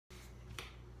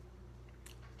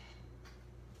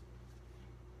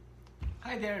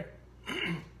Hi there.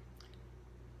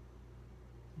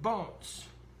 Bones.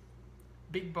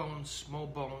 Big bones, small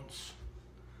bones.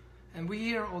 And we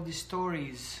hear all these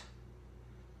stories.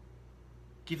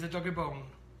 Give the dog a bone.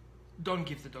 Don't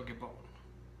give the dog a bone.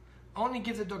 Only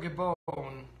give the dog a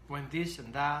bone when this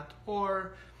and that.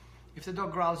 Or if the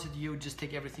dog growls at you, just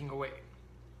take everything away.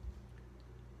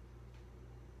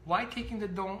 Why taking the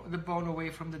bone away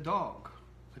from the dog?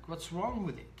 Like, what's wrong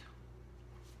with it?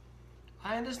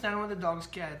 I understand when the dogs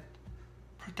get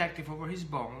protective over his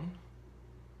bone.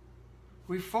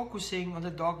 We're focusing on the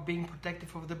dog being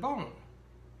protective of the bone.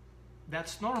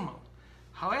 That's normal.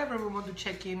 However, we want to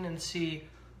check in and see,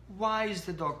 why is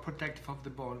the dog protective of the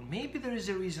bone? Maybe there is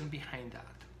a reason behind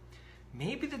that.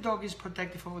 Maybe the dog is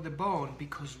protective of the bone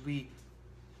because we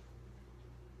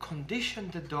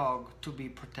conditioned the dog to be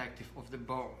protective of the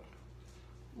bone.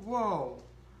 Whoa,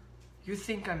 you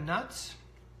think I'm nuts?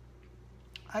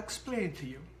 I'll explain it to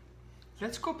you.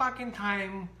 Let's go back in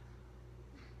time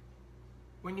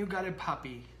when you got a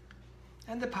puppy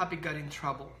and the puppy got in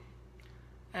trouble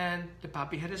and the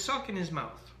puppy had a sock in his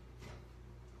mouth.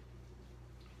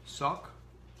 Sock,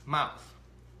 mouth.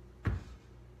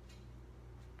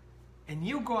 And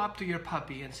you go up to your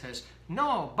puppy and says,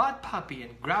 "No, bad puppy,"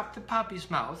 and grab the puppy's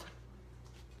mouth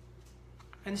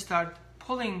and start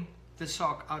pulling the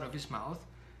sock out of his mouth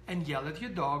and yell at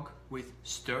your dog with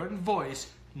stern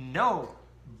voice, "No,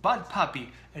 bad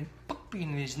puppy," and puppy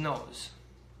in his nose.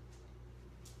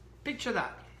 Picture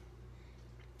that.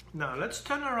 Now let's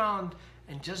turn around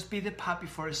and just be the puppy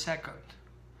for a second.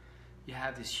 You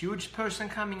have this huge person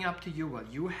coming up to you while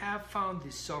you have found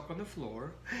this sock on the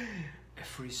floor, a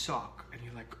free sock, and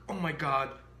you're like, "Oh my God,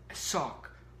 a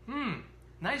sock.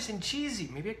 Nice and cheesy,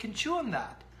 maybe I can chew on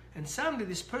that." And suddenly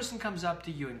this person comes up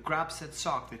to you and grabs that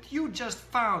sock that you just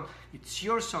found. It's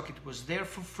your sock, it was there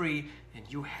for free, and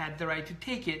you had the right to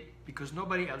take it because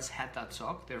nobody else had that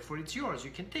sock, therefore it's yours,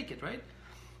 you can take it, right?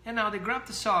 And now they grab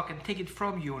the sock and take it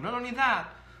from you. Not only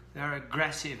that, they're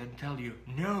aggressive and tell you,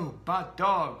 "No, bad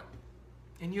dog."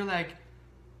 And you're like,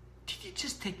 "Did you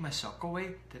just take my sock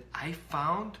away that I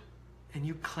found and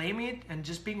you claim it and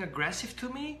just being aggressive to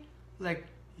me? Like,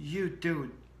 you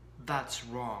dude, that's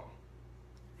wrong."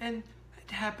 And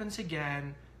it happens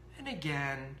again and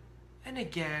again and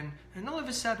again, and all of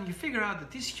a sudden you figure out that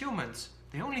these humans,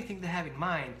 the only thing they have in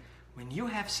mind, when you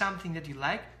have something that you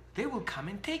like, they will come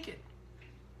and take it.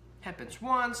 Happens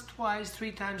once, twice,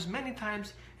 3 times, many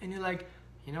times, and you're like,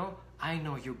 "You know, I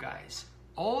know you guys.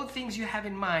 All the things you have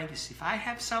in mind is if I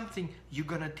have something, you're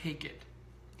gonna take it."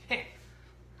 Hey,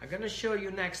 I'm gonna show you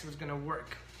next what's gonna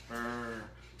work.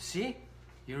 See?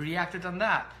 You reacted on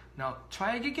that. Now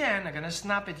try it again. I'm gonna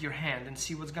snap at your hand and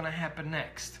see what's gonna happen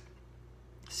next.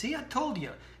 See, I told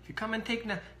you. If you come and take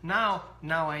now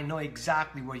I know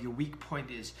exactly where your weak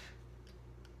point is.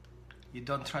 You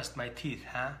don't trust my teeth,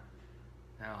 huh?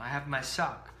 Now I have my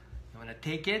sock. You wanna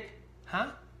take it?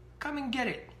 Huh? Come and get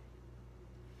it.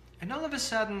 And all of a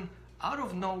sudden, out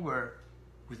of nowhere,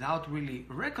 without really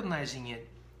recognizing it,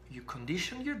 you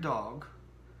condition your dog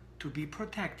to be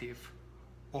protective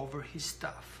over his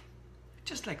stuff.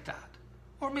 Just like that.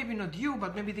 Or maybe not you,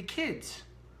 but maybe the kids.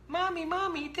 "Mommy,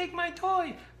 mommy, take my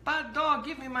toy. Bad dog,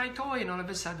 give me my toy." And all of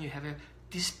a sudden you have a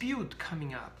dispute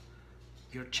coming up.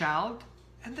 Your child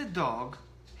and the dog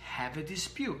have a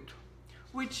dispute.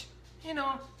 Which, you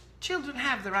know, children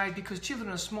have the right because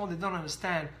children are small, they don't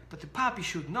understand. But the puppy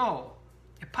should know.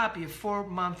 A puppy, a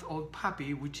 4-month-old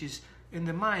puppy, which is in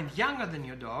the mind younger than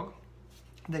your dog,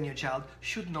 than your child,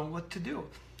 should know what to do.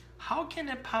 How can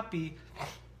a puppy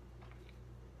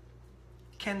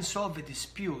can solve a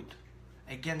dispute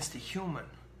against a human?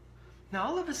 Now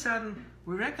all of a sudden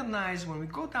we recognize when we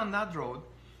go down that road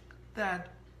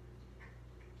that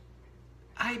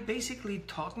I basically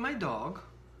taught my dog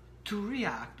to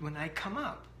react when I come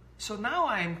up. So now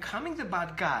I'm coming the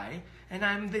bad guy and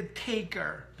I'm the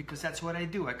taker, because that's what I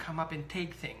do. I come up and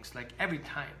take things, like every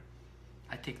time.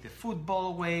 I take the football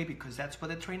away because that's what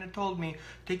the trainer told me.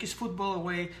 Take his football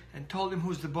away and told him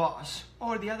who's the boss.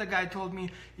 Or the other guy told me,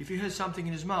 if he has something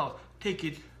in his mouth, take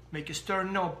it, make a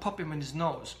stern no, pop him in his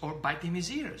nose, or bite him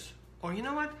his ears. Or you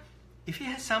know what? If he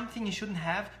has something he shouldn't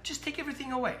have, just take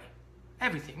everything away.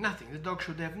 Everything, nothing. The dog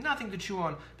should have nothing to chew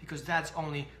on because that's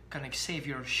only gonna save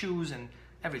your shoes and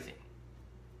everything.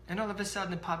 And all of a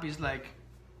sudden the puppy's like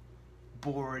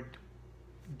bored,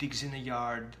 digs in the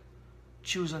yard,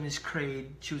 chews on his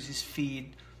crate, chews his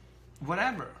feet,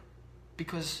 whatever,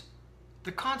 because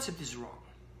the concept is wrong.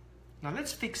 Now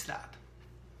let's fix that.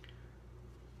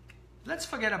 Let's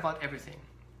forget about everything.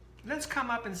 Let's come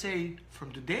up and say,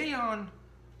 from today on,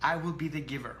 I will be the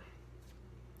giver.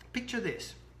 Picture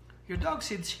this. Your dog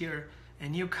sits here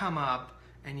and you come up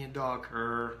and your dog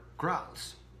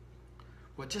growls.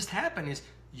 What just happened is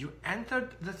you entered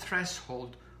the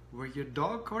threshold where your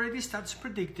dog already starts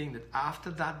predicting that after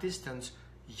that distance,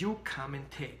 you come and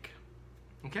take.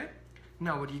 Okay?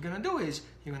 Now what you're gonna do is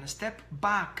you're gonna step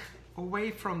back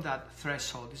away from that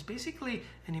threshold. It's basically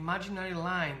an imaginary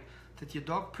line that your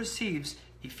dog perceives.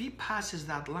 If he passes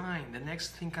that line, the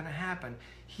next thing gonna happen,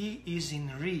 he is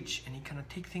in reach and he gonna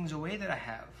take things away that I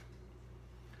have.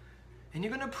 And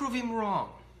you're gonna prove him wrong.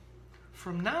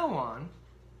 From now on,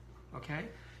 okay,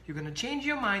 you're gonna change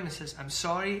your mind and says, I'm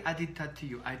sorry I did that to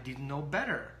you. I did know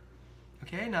better.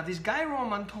 Okay, now this guy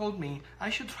Roman told me I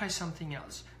should try something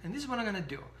else. And this is what I'm gonna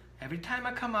do. Every time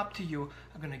I come up to you,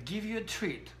 I'm gonna give you a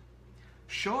treat,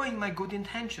 showing my good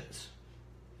intentions.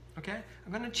 Okay,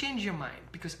 I'm gonna change your mind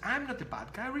because I'm not the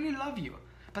bad guy. I really love you.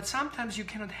 But sometimes you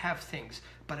cannot have things,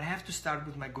 but I have to start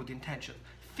with my good intention.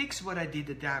 Fix what I did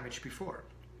the damage before.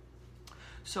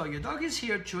 So your dog is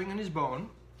here chewing on his bone,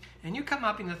 and you come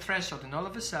up in the threshold, and all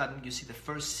of a sudden you see the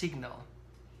first signal.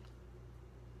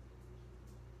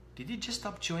 Did he just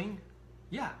stop chewing?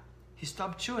 Yeah, he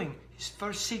stopped chewing. His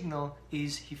first signal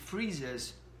is he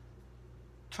freezes.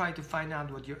 Try to find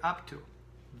out what you're up to.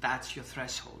 That's your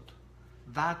threshold.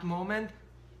 That moment,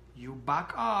 you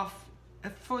back off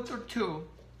a foot or two,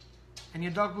 and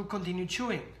your dog will continue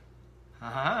chewing.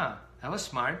 Aha, that was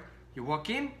smart. You walk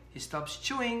in, he stops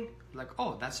chewing, like,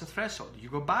 oh, that's the threshold. You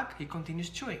go back, he continues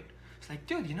chewing. It's like,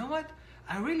 dude, you know what?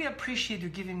 I really appreciate you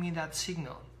giving me that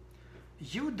signal.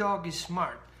 You dog is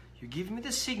smart. You give me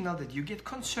the signal that you get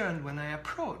concerned when I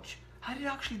approach. I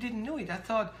actually didn't know it. I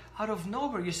thought out of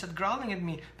nowhere you started growling at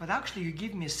me, but actually you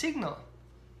give me a signal.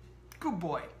 Good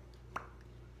boy.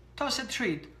 Toss a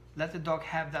treat. Let the dog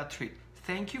have that treat.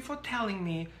 Thank you for telling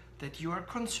me that you are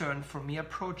concerned for me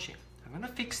approaching. I'm gonna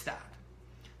fix that.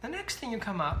 The next thing you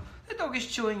come up, the dog is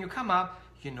chewing, you come up,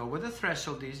 you know where the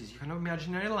threshold is, you kind of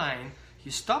imaginary line, you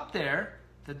stop there,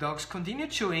 the dogs continue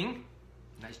chewing,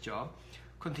 nice job,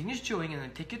 continues chewing, and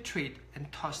then take a treat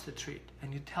and toss the treat.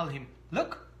 And you tell him,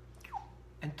 look,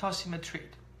 and toss him a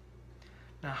treat.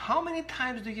 Now, how many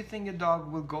times do you think your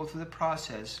dog will go through the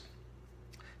process,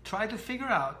 try to figure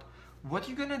out what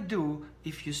you're gonna do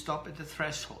if you stop at the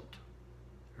threshold?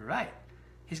 Right.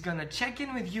 He's gonna check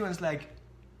in with you and it's like,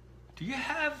 do you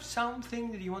have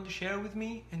something that you want to share with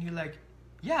me? And you're like,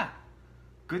 yeah,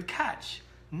 good catch.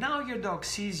 Now your dog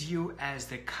sees you as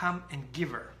the come and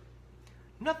giver,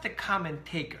 not the come and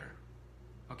taker.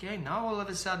 Okay, now all of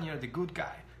a sudden you're the good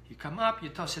guy. You come up, you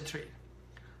toss a treat.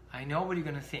 I know what you're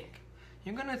gonna think.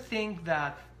 You're gonna think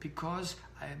that because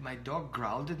my dog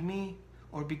growled at me,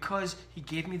 or because he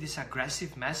gave me this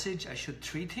aggressive message, I should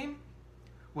treat him?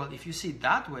 Well, if you see it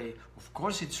that way, of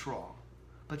course it's wrong.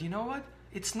 But you know what?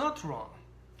 It's not wrong,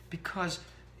 because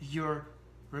you're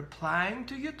replying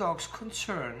to your dog's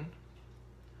concern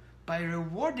by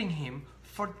rewarding him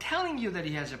for telling you that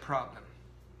he has a problem.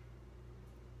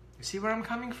 You see where I'm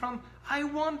coming from? I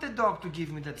want the dog to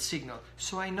give me that signal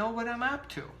so I know what I'm up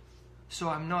to. So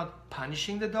I'm not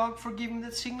punishing the dog for giving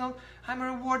that signal, I'm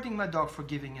rewarding my dog for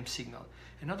giving him signal.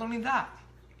 And not only that,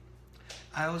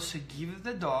 I also give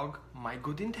the dog my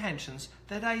good intentions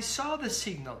that I saw the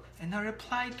signal and I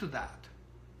replied to that.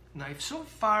 Now, if so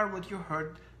far what you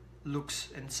heard looks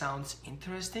and sounds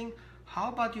interesting, how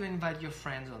about you invite your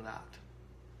friends on that?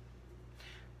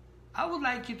 I would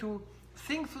like you to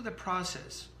think through the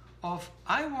process of,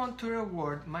 I want to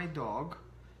reward my dog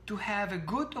to have a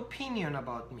good opinion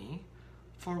about me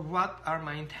for what are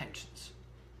my intentions.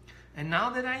 And now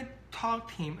that I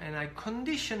taught him and I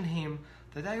conditioned him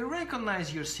that I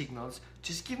recognize your signals,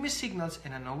 just give me signals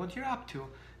and I know what you're up to,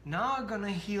 now I'm gonna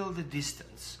heal the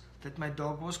distance that my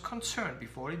dog was concerned.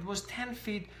 Before it was 10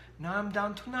 feet, now I'm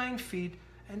down to 9 feet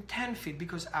and 10 feet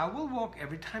because I will walk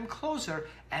every time closer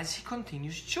as he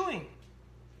continues chewing.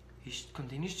 He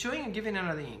continues chewing and giving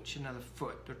another inch, another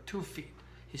foot or 2 feet.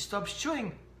 He stops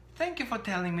chewing. Thank you for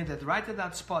telling me that right at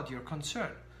that spot you're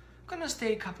concerned. I'm gonna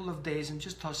stay a couple of days and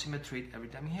just toss him a treat every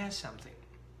time he has something.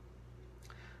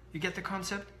 You get the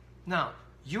concept? Now,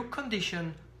 you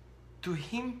condition to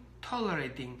him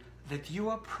tolerating that you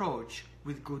approach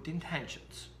with good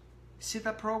intentions. See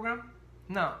that program?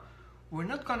 Now, we're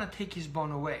not gonna take his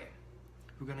bone away.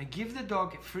 We're gonna give the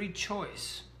dog a free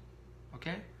choice.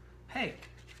 Okay? Hey,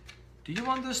 do you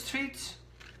want those treats?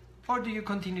 Or do you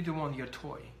continue to want your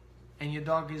toy? And your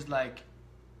dog is like,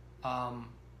 I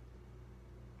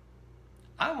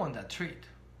want that treat.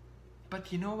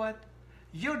 But you know what?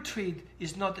 Your treat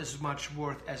is not as much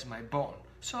worth as my bone.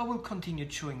 So I will continue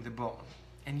chewing the bone.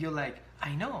 And you're like,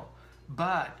 I know,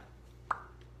 but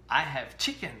I have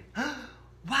chicken.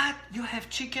 What? You have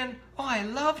chicken? Oh, I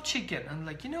love chicken. I'm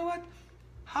like, you know what?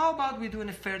 How about we do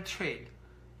a fair trade?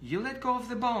 You let go of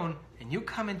the bone and you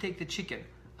come and take the chicken.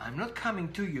 I'm not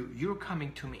coming to you, you're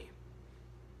coming to me.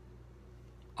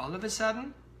 All of a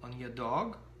sudden, on your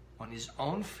dog, on his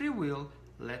own free will,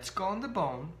 lets go on the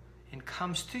bone and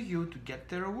comes to you to get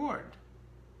the reward.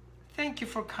 Thank you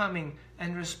for coming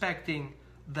and respecting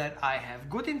that I have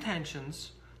good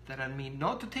intentions, that I mean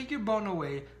not to take your bone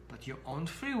away, but your own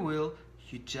free will,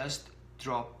 you just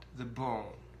dropped the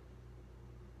bone.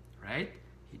 Right?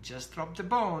 He just dropped the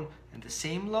bone, and the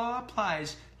same law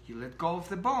applies. You let go of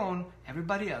the bone,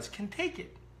 everybody else can take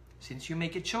it. Since you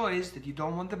make a choice that you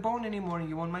don't want the bone anymore and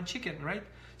you want my chicken, right?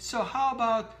 So how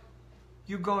about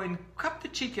you go and grab the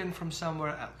chicken from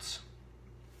somewhere else?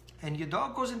 And your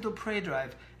dog goes into prey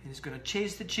drive and is going to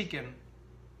chase the chicken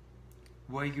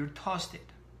where you tossed it.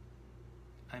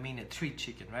 I mean a treat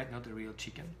chicken, right? Not a real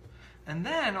chicken. And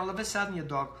then all of a sudden your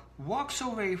dog walks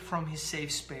away from his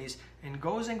safe space and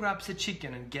goes and grabs the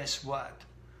chicken, and guess what?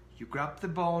 You grab the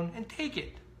bone and take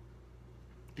it.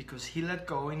 Because he let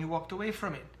go and he walked away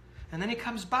from it. And then he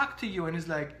comes back to you and is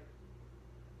like,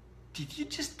 did you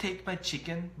just take my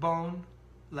chicken bone?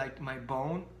 Like my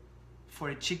bone for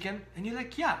a chicken? And you're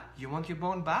like, yeah, you want your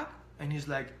bone back? And he's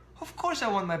like, of course I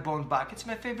want my bone back. It's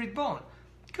my favorite bone.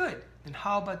 Good. Then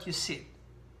how about you sit?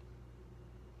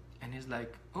 And he's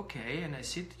like, okay, and I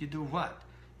sit, you do what?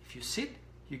 If you sit,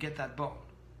 you get that bone.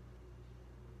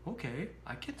 Okay,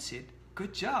 I can sit.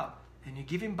 Good job. And you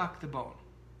give him back the bone.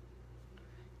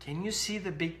 Can you see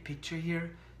the big picture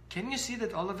here? Can you see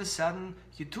that all of a sudden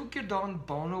you took your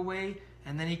bone away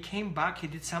and then he came back, he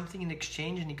did something in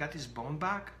exchange and he got his bone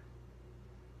back?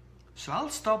 So I'll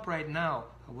stop right now.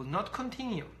 I will not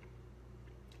continue.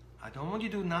 I don't want you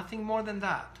to do nothing more than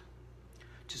that.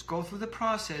 Just go through the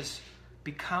process,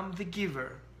 become the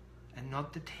giver and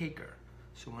not the taker.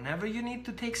 So whenever you need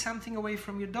to take something away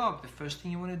from your dog, the first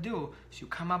thing you want to do is you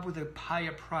come up with a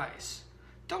higher price.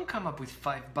 Don't come up with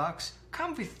 $5.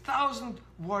 Come with 1,000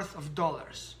 worth of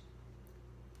dollars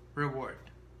reward.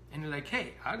 And you're like,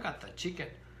 hey, I got that chicken.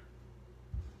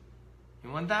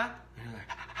 You want that? And you're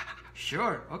like,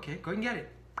 sure, okay, go and get it.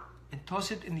 And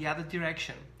toss it in the other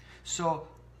direction. So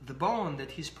the bone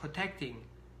that he's protecting,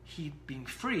 he being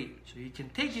free, so he can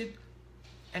take it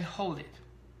and hold it.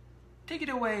 Take it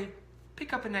away,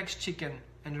 pick up the next chicken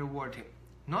and reward him.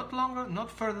 Not longer,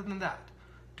 not further than that.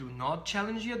 Do not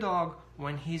challenge your dog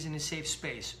when he's in a safe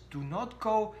space. Do not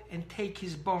go and take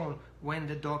his bone when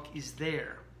the dog is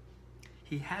there.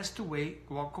 He has to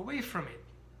walk away from it.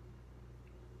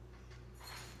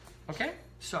 Okay?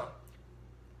 So,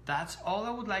 that's all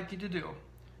I would like you to do.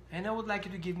 And I would like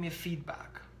you to give me a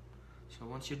feedback. So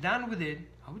once you're done with it,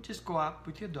 I would just go up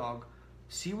with your dog,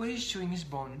 see where he's chewing his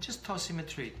bone, and just toss him a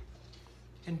treat.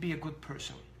 And be a good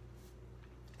person.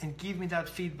 And give me that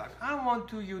feedback. I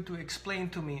want you to explain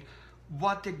to me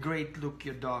what a great look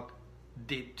your dog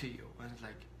did to you. And it's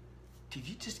like, did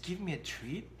you just give me a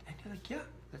treat? And you're like, yeah,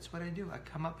 that's what I do. I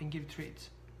come up and give treats.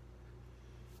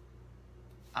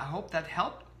 I hope that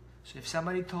helped. So if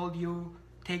somebody told you,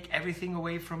 take everything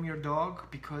away from your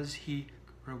dog because he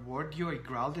rewarded you or he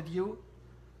growled at you,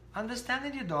 understand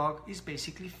that your dog is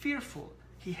basically fearful.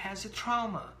 He has a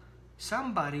trauma.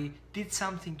 Somebody did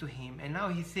something to him and now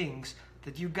he thinks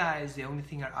that you guys, the only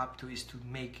thing you're up to is to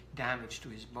make damage to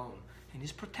his bone. And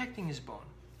he's protecting his bone.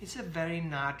 It's a very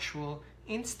natural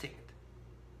instinct.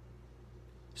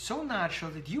 So natural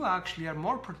that you actually are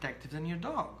more protective than your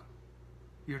dog.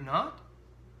 You're not?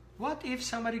 What if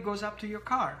somebody goes up to your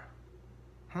car?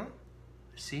 Huh?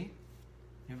 See?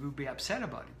 You will be upset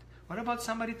about it. What about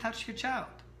somebody touched your child?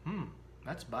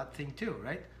 That's a bad thing too,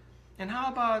 right? And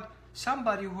how about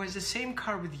somebody who has the same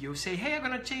car with you say, hey, I'm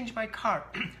going to change my car.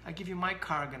 I give you my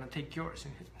car, I'm going to take yours.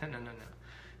 No.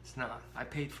 It's not. I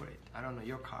paid for it. I don't know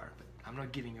your car, but I'm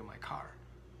not giving you my car.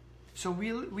 So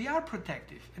we are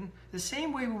protective. And the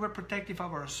same way we were protective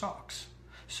of our socks.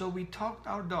 So we taught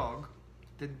our dog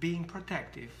that being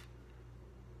protective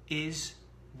is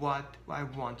what I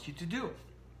want you to do.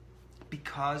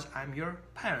 Because I'm your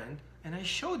parent and I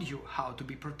showed you how to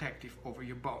be protective over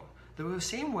your bone. The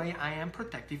same way I am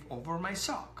protective over my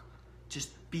sock. Just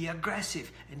be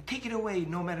aggressive and take it away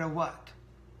no matter what.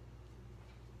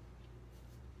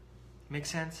 Make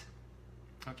sense?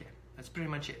 Okay, that's pretty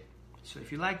much it. So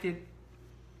if you liked it,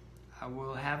 I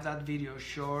will have that video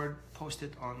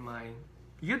posted on my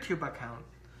YouTube account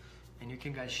and you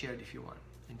can guys share it if you want.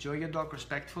 Enjoy your dog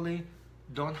respectfully.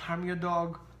 Don't harm your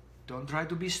dog. Don't try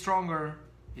to be stronger.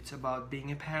 It's about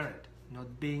being a parent,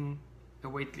 not being a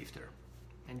weightlifter.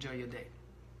 Enjoy your day.